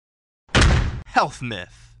health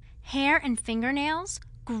myth. Hair and fingernails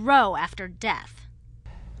grow after death.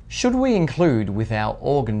 Should we include with our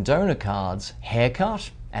organ donor cards haircut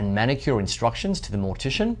and manicure instructions to the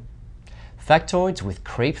mortician? Factoids with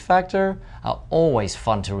creep factor are always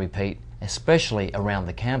fun to repeat, especially around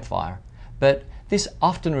the campfire, but this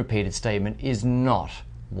often repeated statement is not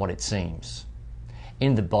what it seems.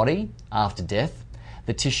 In the body, after death,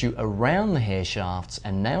 the tissue around the hair shafts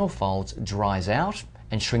and nail folds dries out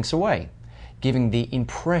and shrinks away, giving the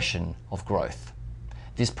impression of growth.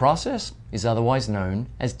 This process is otherwise known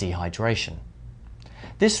as dehydration.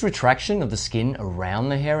 This retraction of the skin around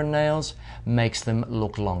the hair and nails makes them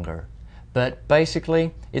look longer, but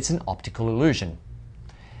basically it's an optical illusion.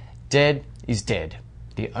 Dead is dead.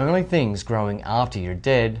 The only things growing after you're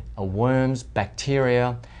dead are worms,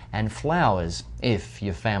 bacteria, and flowers if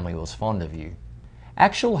your family was fond of you.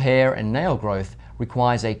 Actual hair and nail growth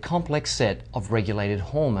requires a complex set of regulated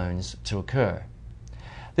hormones to occur.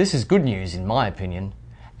 This is good news in my opinion.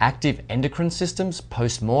 Active endocrine systems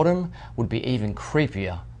post-mortem would be even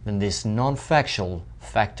creepier than this non-factual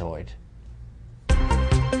factoid.